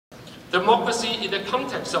democracy in the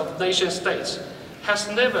context of nation states has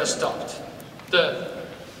never stopped the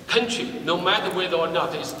country, no matter whether or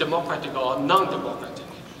not it's democratic or non-democratic,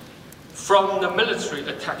 from the military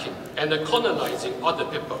attacking and colonizing other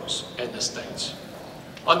peoples and the states.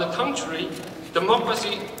 On the contrary,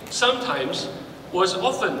 democracy sometimes was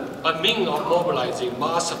often a means of mobilizing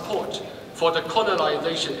mass support for the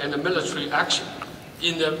colonization and the military action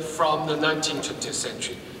from the 19th to 20th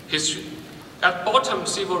century history. At bottom,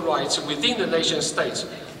 civil rights within the nation states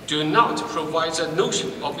do not provide a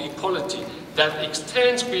notion of equality that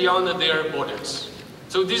extends beyond their borders.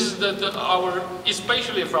 So this is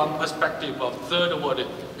especially from perspective of third world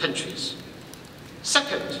countries.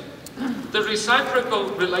 Second, the reciprocal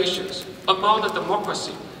relations among the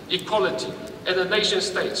democracy, equality, and the nation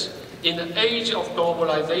states in the age of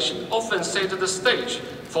globalization often set the stage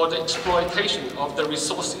for the exploitation of the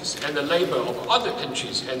resources and the labor of other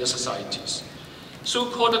countries and societies.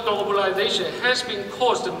 So-called globalization has been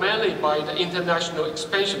caused mainly by the international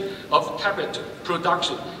expansion of capital,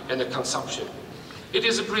 production, and consumption. It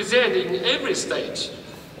is present in every state.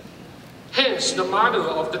 Hence, the model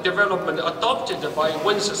of the development adopted by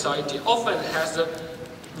one society often has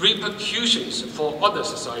repercussions for other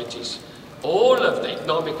societies. All of the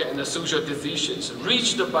economic and the social decisions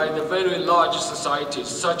reached by the very large societies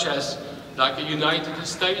such as like the United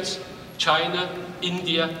States, China,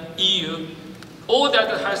 India, EU, all that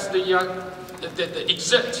has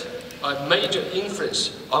exert a major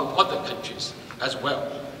influence on other countries as well.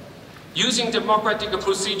 Using democratic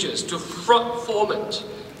procedures to foment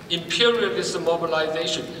imperialist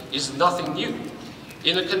mobilization is nothing new.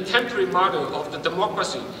 In the contemporary model of the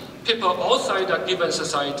democracy, people outside a given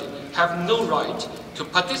society have no right to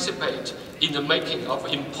participate in the making of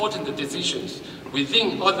important decisions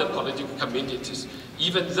within other political communities,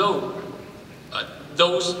 even though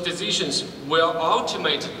those decisions will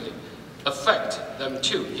ultimately affect them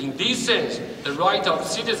too. In this sense, the right of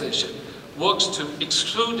citizenship works to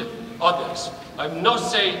exclude others. I'm not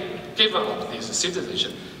saying give up this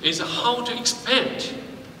citizenship. It's how to expand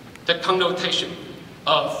the connotation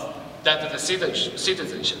of that the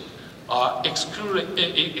citizenship are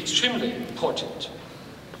extremely important.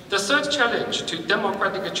 The third challenge to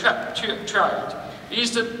democratic triad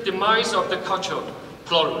is the demise of the cultural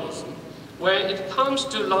pluralism when it comes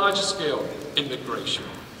to large-scale immigration.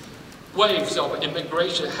 Waves of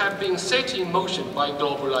immigration have been set in motion by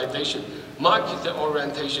globalization, market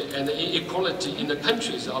orientation, and inequality in the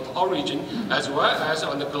countries of origin as well as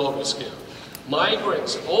on the global scale.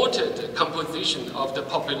 Migrants altered the composition of the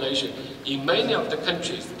population in many of the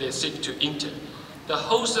countries they seek to enter. The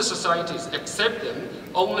host societies accept them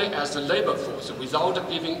only as a labor force without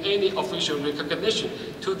giving any official recognition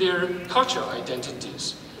to their cultural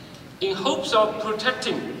identities. In hopes of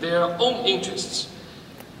protecting their own interests,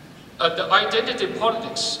 the identity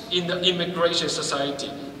politics in the immigration society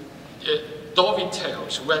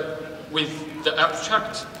dovetails with the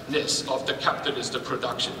abstractness of the capitalist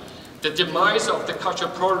production. The demise of the cultural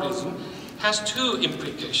pluralism has two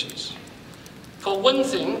implications. For one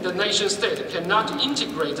thing, the nation state cannot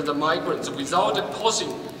integrate the migrants without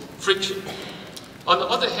causing friction. On the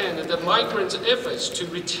other hand, the migrants' efforts to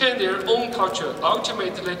retain their own culture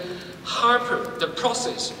ultimately hamper the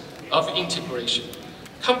process of integration.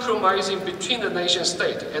 Compromising between the nation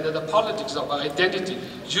state and the politics of identity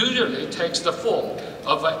usually takes the form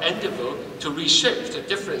of an endeavor to reshape the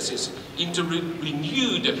differences into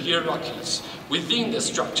renewed hierarchies within the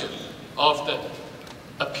structure of the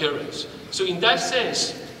appearance. So in that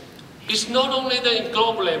sense, it's not only the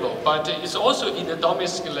global level, but it's also in the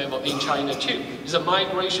domestic level in China too. It's a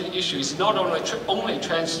migration issue. It's not only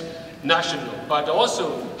transnational, but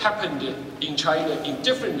also happened in China in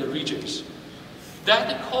different regions.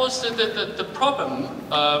 That caused the problem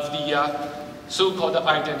of the so-called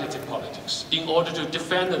identity politics in order to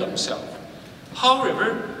defend themselves.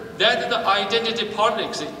 However, that the identity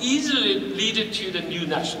politics easily lead to the new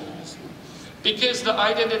nationalism, because the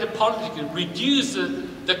identity politics reduces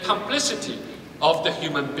the complexity of the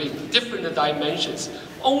human being, different dimensions,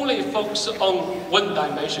 only focus on one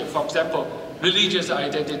dimension. For example, religious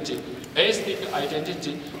identity, ethnic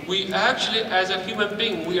identity. We actually, as a human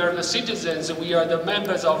being, we are the citizens, we are the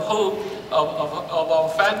members of our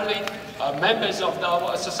family, members of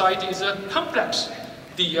our society. Is a complex,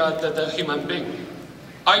 the human being.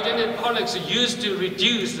 Identity politics used to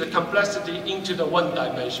reduce the complexity into the one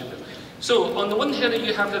dimension. So on the one hand,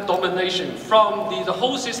 you have the domination from the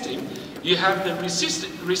whole system. You have the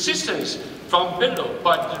resistance from below,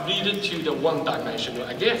 but lead to the one dimensional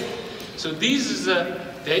again. So these is the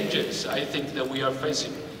dangers I think that we are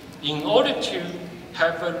facing. In order to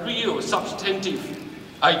have a real substantive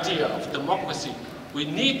idea of democracy, we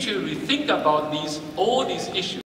need to rethink about all these issues.